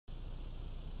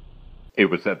It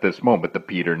was at this moment that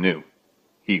Peter knew.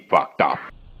 He fucked up.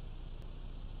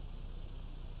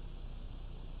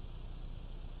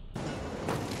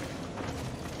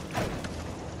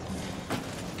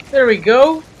 There we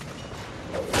go.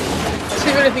 Let's see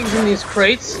if anything's in these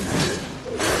crates.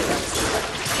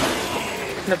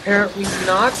 And apparently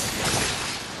not.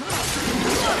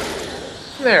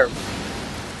 There.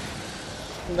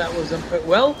 That was done quite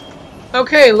well.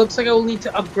 Okay, looks like I will need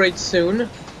to upgrade soon.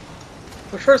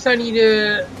 But first I need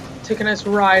to take a nice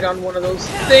ride on one of those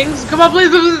things. Come on, please!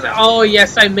 Oh,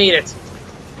 yes, I made it.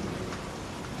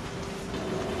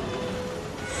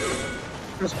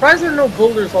 I'm surprised there are no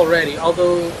boulders already,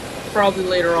 although probably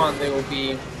later on they will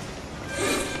be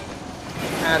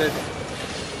added.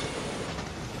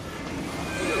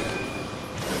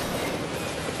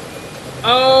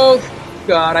 Oh,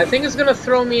 God, I think it's gonna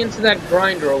throw me into that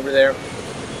grinder over there.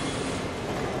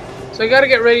 So I gotta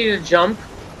get ready to jump.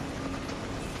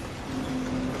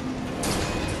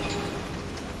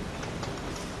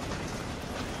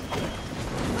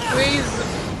 Please.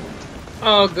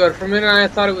 Oh, good. For a minute I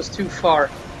thought it was too far.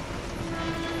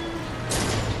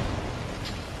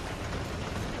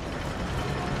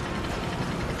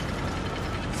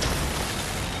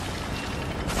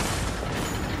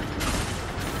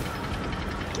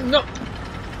 No.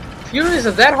 Fury, is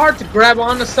it that hard to grab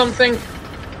onto something?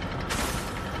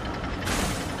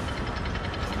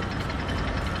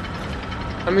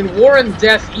 I mean, War and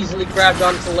Death easily grabbed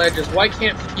onto ledges. Why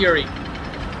can't Fury?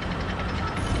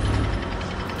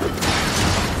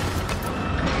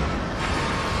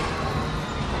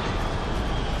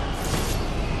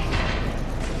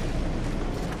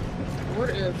 What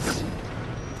is...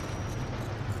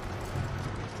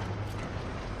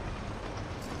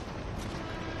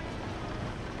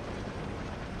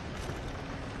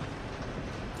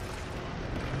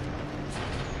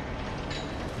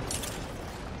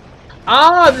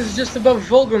 Ah, this is just above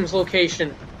Vulgrim's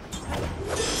location.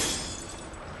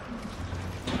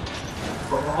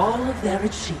 For all of their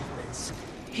achievements,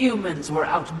 humans were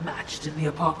outmatched in the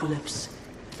apocalypse.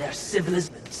 Their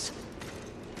civilizations.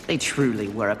 They truly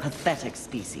were a pathetic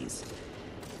species.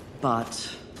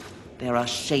 But there are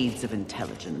shades of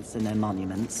intelligence in their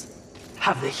monuments.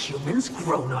 Have the humans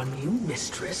grown on you,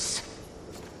 mistress?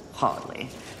 Hardly.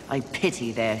 I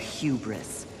pity their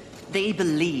hubris. They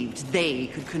believed they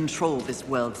could control this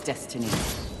world's destiny.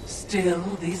 Still,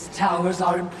 these towers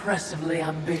are impressively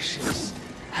ambitious.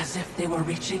 As if they were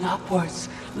reaching upwards,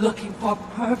 looking for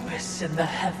purpose in the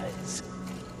heavens.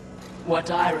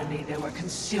 What irony they were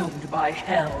consumed by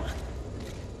hell.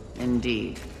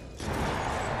 Indeed.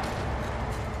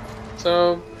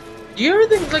 So, do you ever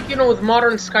think, like, you know, with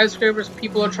modern skyscrapers,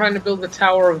 people are trying to build the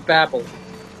Tower of Babel?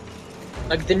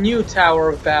 Like the new Tower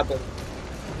of Babel.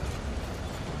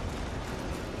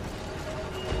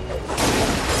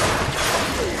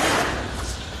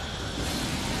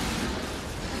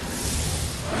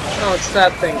 Oh, it's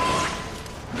that thing.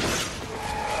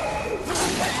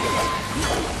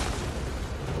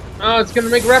 Oh, it's gonna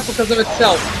make replicas of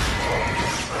itself.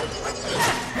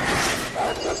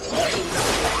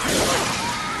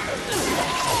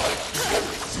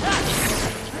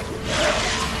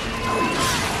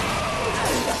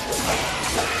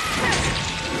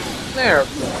 There.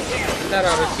 That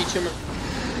ought to teach him.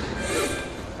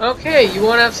 Okay, you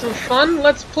wanna have some fun?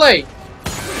 Let's play.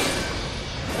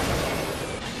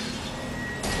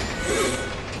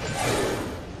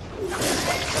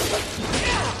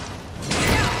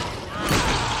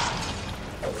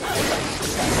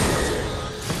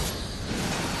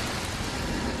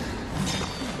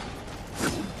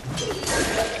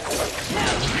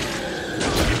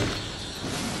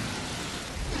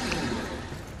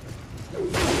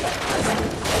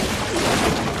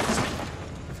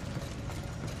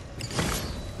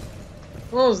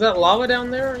 Oh, is that lava down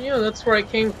there? Yeah, that's where I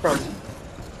came from.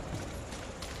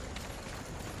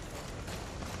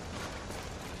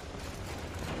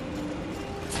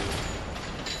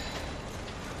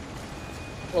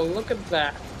 Well, look at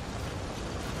that.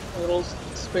 A little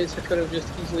space I could have just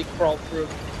easily crawled through.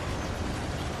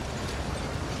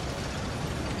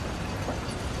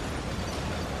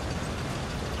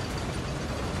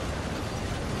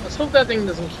 Let's hope that thing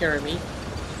doesn't carry me.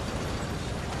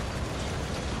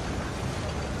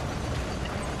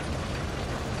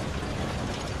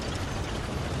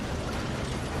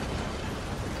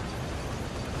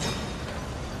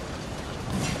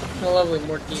 Oh, lovely,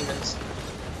 more demons.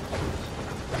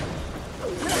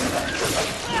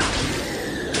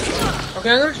 Okay,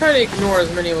 I'm gonna try to ignore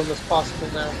as many of them as possible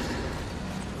now.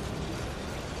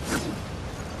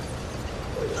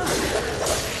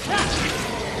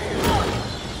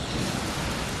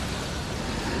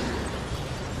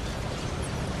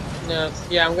 No,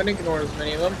 yeah, I'm gonna ignore as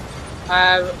many of them. I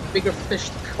have bigger fish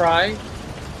to fry.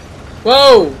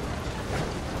 Whoa!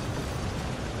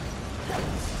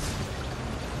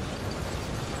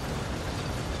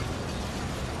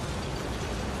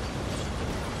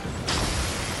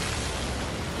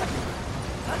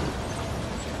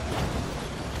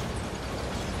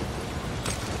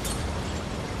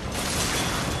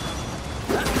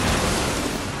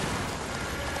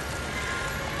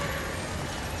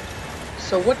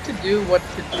 So what to do,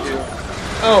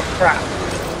 Oh crap.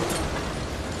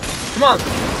 Come on!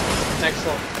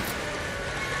 Excellent.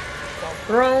 Well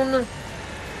thrown.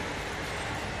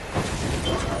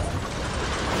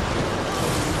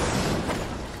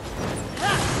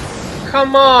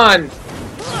 Come on!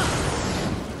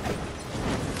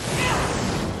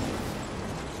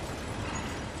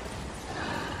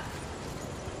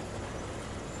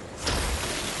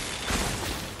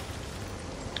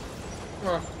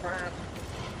 Oh crap.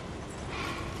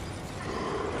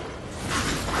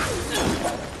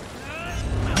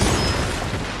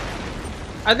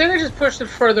 I think I just pushed it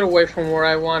further away from where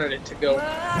I wanted it to go.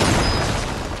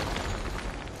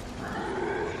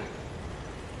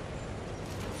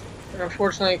 And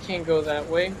unfortunately, I can't go that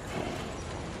way.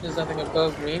 There's nothing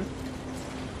above me.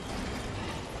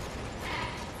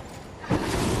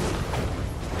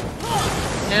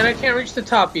 And I can't reach the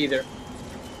top either.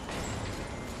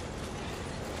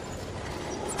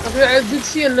 Okay, I did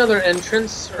see another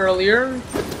entrance earlier.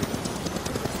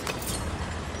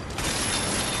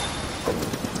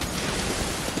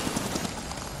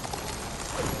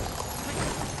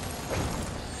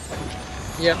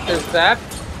 Yep, there's that.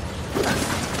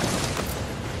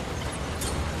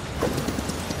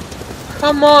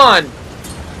 Come on!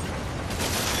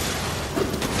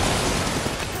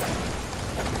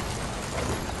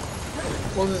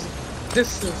 Well,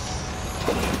 this is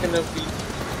gonna be...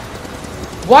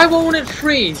 Why won't it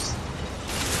freeze?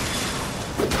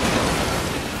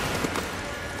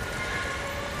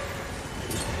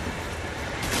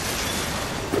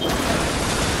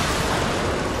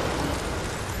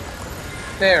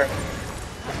 There.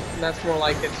 That's more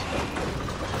like it.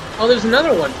 Oh, there's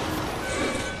another one.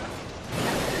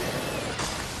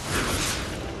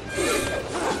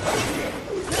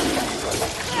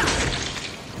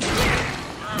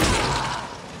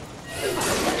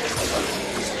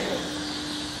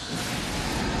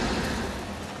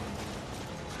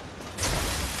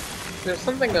 There's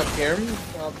something up here,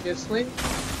 obviously.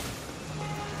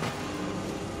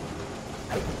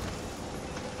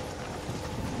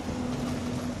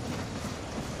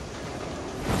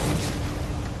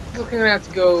 Looking gonna have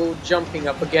to go jumping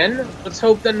up again. Let's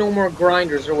hope that no more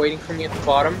grinders are waiting for me at the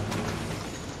bottom.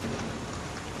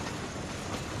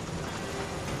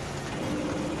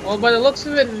 Well, by the looks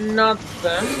of it, not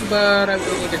them, but I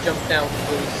will need to jump down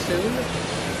really soon.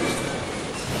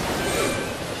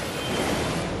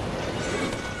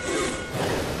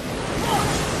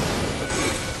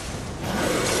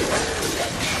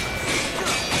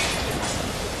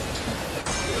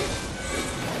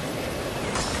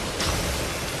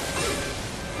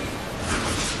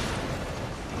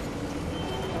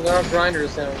 There are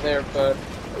grinders down there, but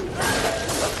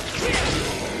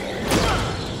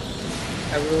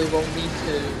I really won't need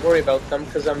to worry about them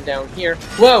because I'm down here.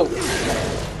 Whoa!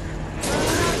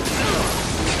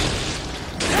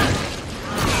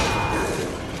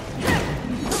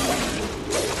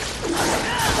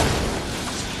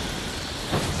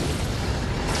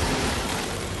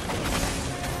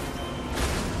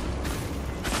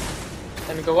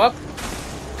 And go up.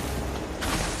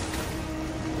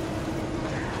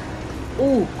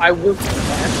 Ooh, I will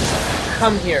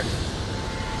come here.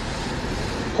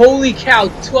 Holy cow,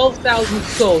 12,000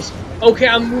 souls. Okay,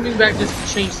 I'm moving back just to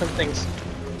change some things.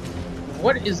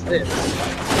 What is this?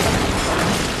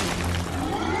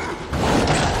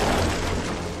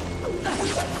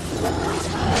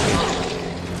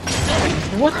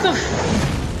 What the f...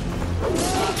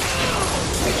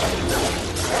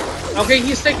 Okay,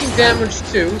 he's taking damage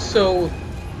too, so...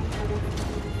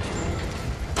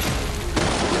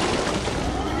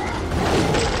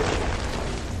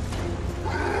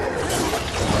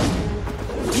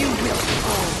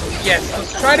 Yes,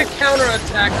 let's try to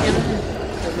counter-attack him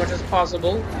as much as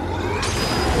possible.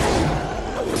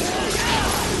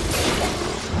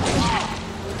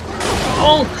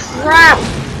 Oh crap!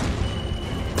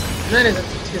 Man,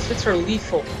 his hits are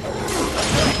lethal.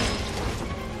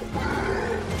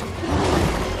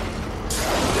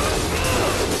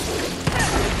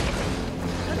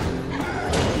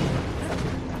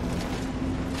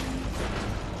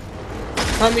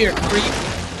 Come here, creep.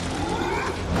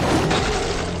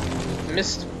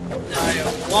 Missed.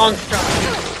 Long shot.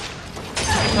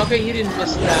 Okay, he didn't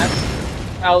miss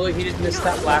that. Although he didn't miss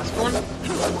that last one.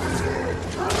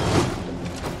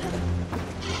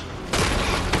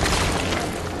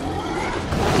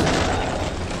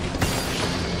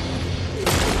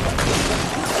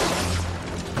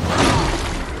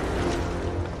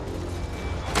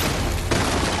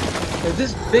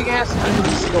 This big ass dude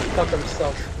needs to go fuck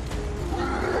himself.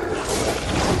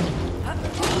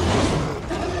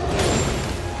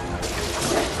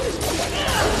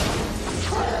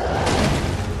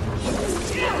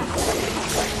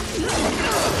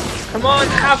 Come on,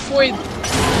 halfway.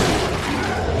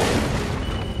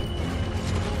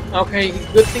 Okay,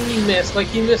 good thing he missed. Like,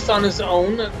 he missed on his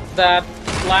own. That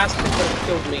last one would have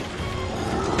killed me.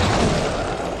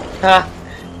 Ha!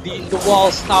 The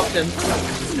wall stopped him.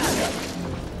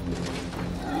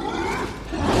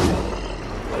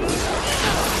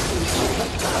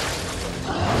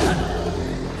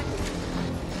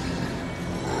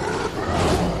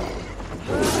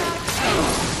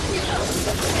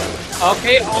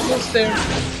 Okay, almost there.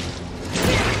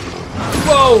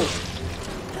 Whoa!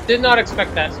 Did not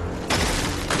expect that.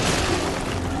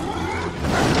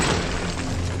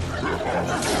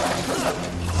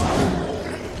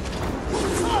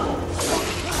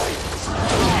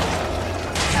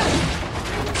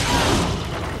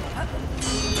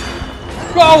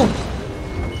 Whoa!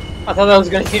 I thought that was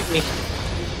gonna hit me.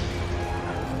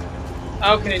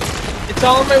 Okay, it's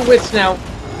all in my wits now.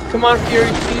 Come on,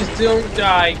 Fury, please don't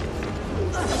die.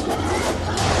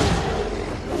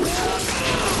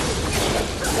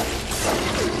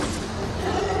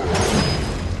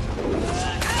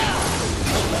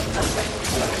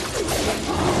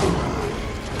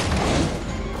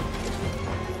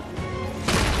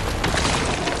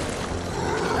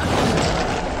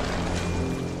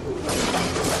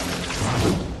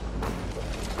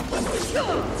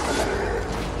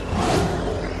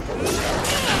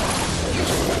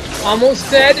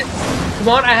 Almost dead. Come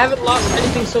on, I haven't lost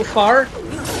anything so far.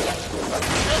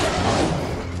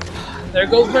 There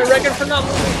goes my record for not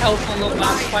losing health on the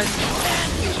last fight.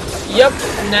 Yep,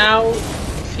 now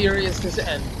Fury is his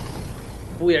end.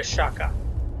 Booyah shaka.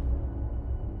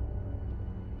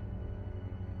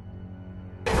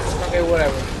 Okay,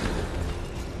 whatever.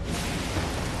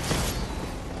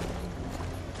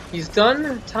 He's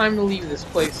done. Time to leave this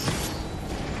place.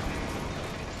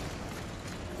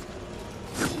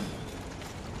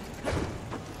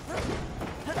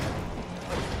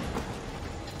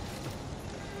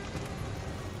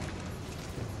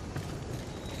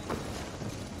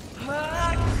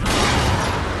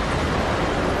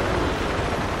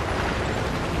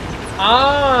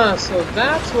 Ah, so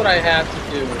that's what I have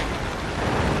to do.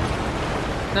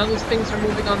 Now those things are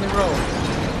moving on their own.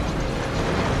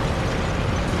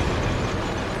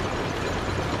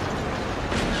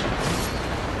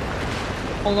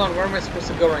 Hold on, where am I supposed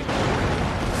to go right now?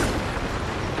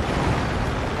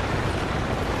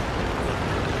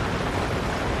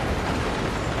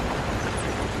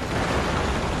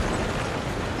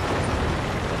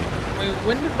 Wait,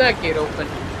 when did that gate open?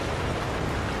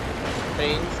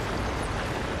 Veins.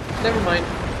 Never mind.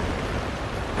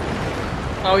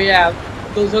 Oh yeah,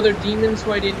 those other demons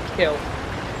who I didn't kill.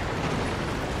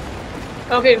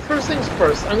 Okay, first things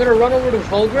first. I'm gonna run over to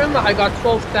Vulgrim. I got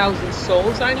 12,000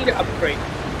 souls. I need to upgrade.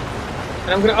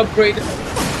 And I'm gonna upgrade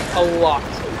a lot.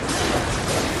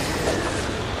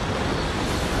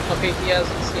 Okay, he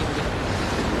hasn't seen me.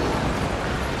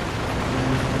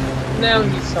 Now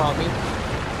he saw me.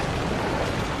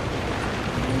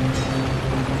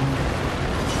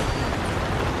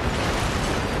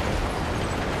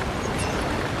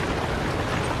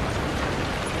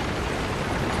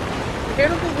 I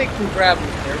don't think they can grab me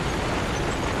here.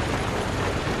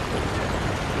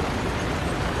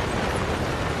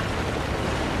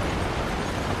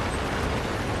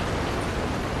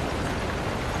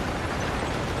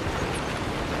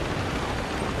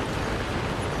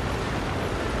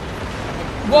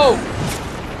 Whoa!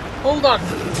 Hold on.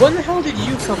 When the hell did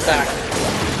you come back?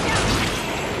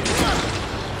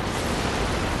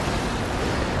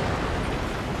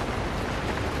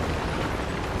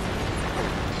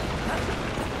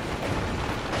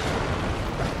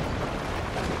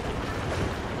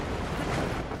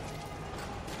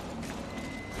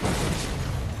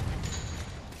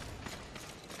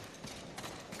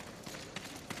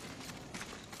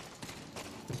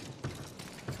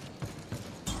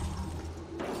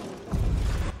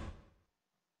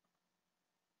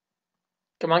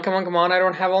 Come on, come on, come on, I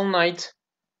don't have all night.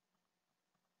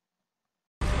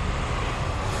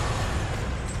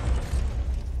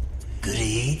 Good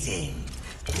eating.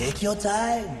 Take your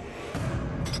time.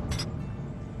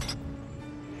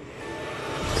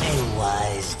 Play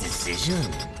wise.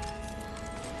 decision.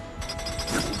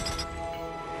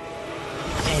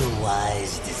 A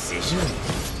wise decision.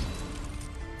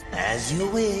 As you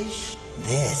wish.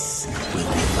 This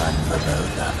will be fun for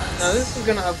both of us. Now this is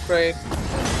gonna upgrade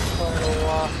quite a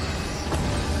lot.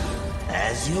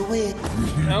 As you wish.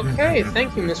 Okay,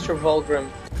 thank you, Mr. Vulgrim.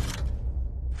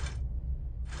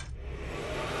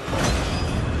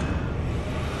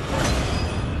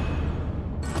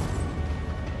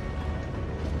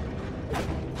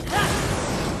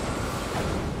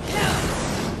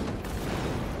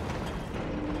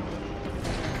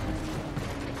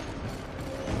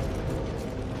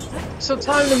 So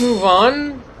time to move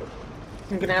on.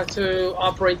 I'm gonna have to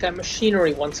operate that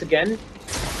machinery once again.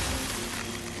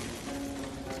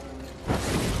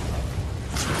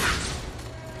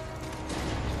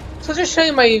 Such a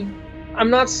shame I'm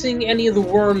not seeing any of the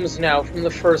worms now from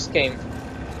the first game.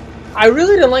 I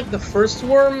really didn't like the first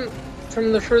worm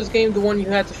from the first game, the one you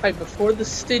had to fight before the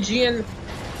Stygian,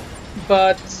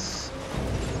 but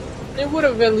it would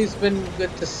have at least been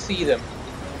good to see them.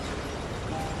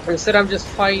 Instead, I'm just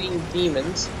fighting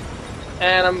demons,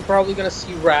 and I'm probably gonna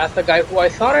see Wrath, a guy who I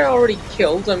thought I already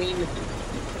killed. I mean,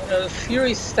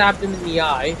 Fury stabbed him in the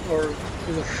eye, or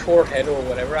in the forehead, or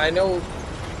whatever. I know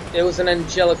it was an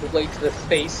angelic blade to the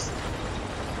face.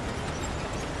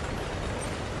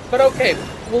 But okay,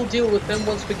 we'll deal with them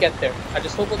once we get there. I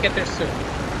just hope we'll get there soon.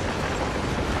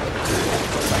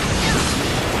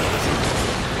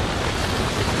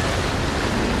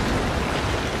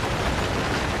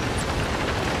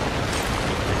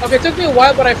 Okay, it took me a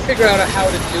while, but I figured out how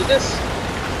to do this.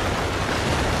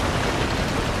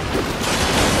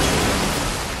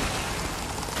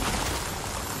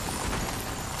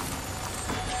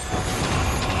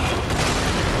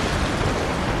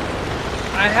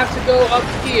 I have to go up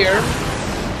here.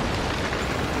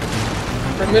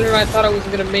 For a minute I thought I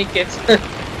wasn't gonna make it.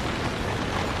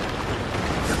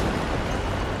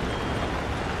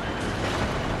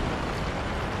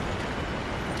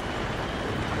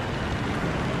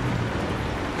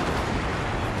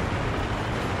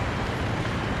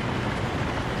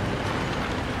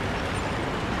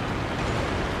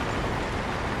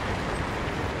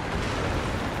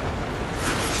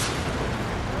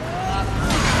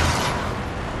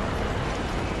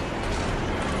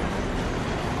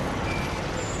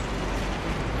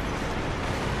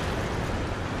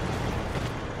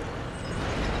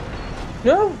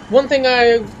 No, one thing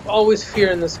I always fear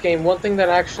in this game, one thing that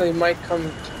actually might come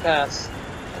to pass.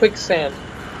 Quicksand.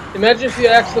 Imagine if you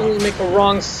accidentally make a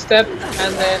wrong step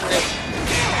and then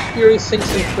Fury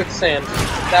sinks in quicksand.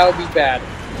 That would be bad.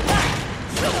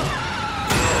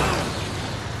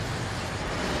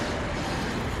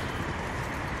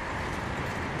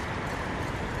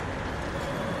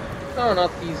 Oh,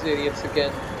 not these idiots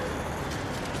again.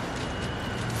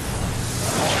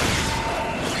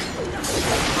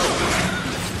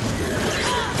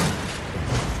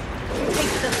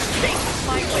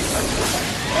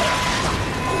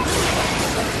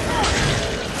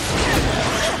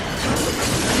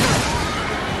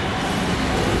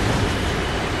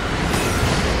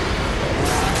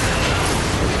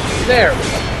 There.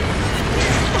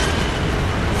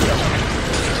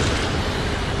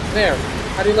 There.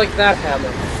 How do you like that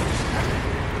hammer?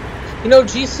 You know,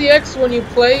 GCX, when you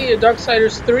play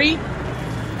Darksiders 3,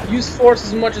 use force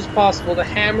as much as possible. The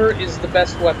hammer is the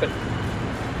best weapon.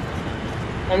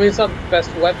 I mean, it's not the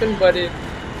best weapon, but it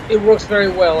works very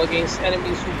well against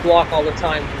enemies who block all the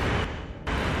time.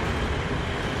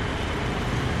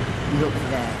 Look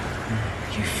there.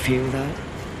 You feel that?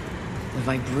 The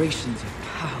vibrations of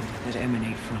power that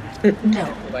emanate from it.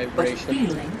 No, but Vibration.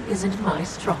 feeling isn't my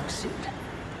strong suit.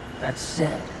 That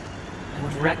said, I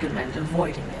would recommend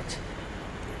avoiding it.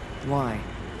 Why?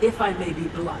 If I may be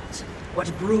blunt,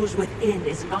 what brews within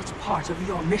is not part of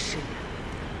your mission.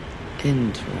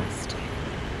 Interesting.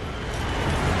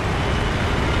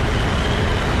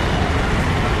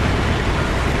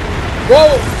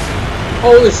 Whoa!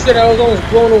 Holy shit, I was almost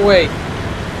blown away.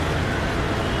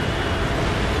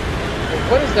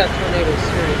 What is that tornado,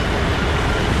 seriously?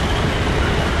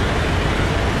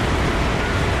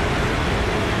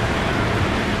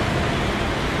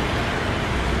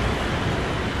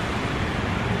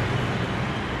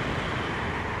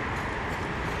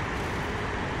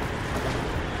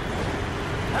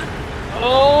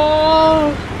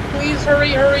 Oh, please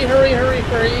hurry, hurry, hurry, hurry,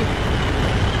 hurry.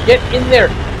 Get in there.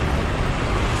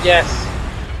 Yes.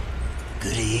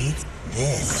 Great.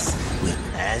 This will,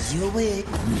 as you wish.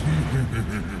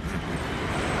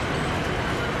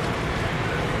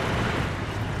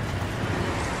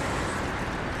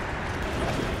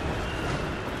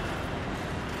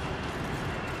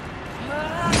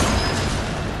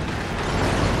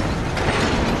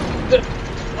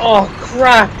 Oh,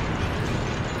 crap!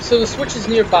 So the switch is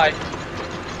nearby.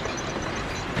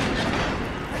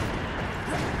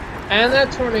 And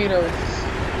that tornado is...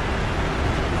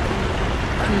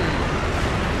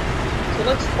 So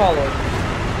let's follow.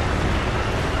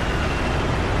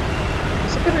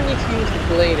 I'm gonna need to use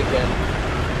the blade again.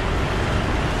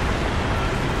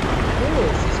 Ooh,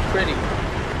 she's pretty.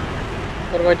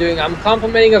 What am I doing? I'm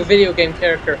complimenting a video game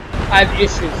character. I have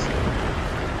issues.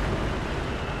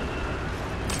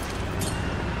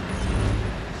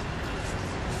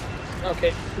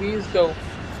 Okay, please go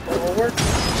forward.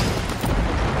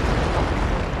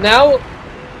 Now,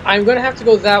 I'm gonna have to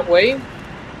go that way.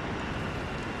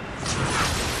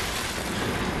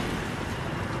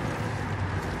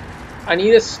 I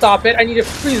need to stop it. I need to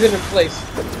freeze it in place.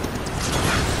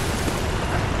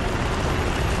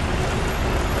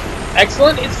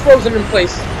 Excellent. It's frozen in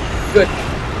place. Good.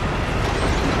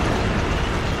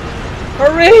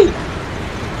 Hooray!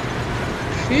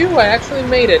 Phew, I actually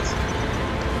made it.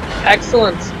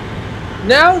 Excellent.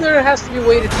 Now there has to be a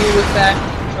way to deal with that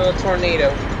tornado.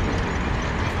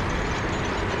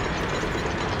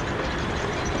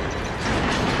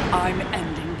 I'm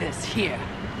ending this here.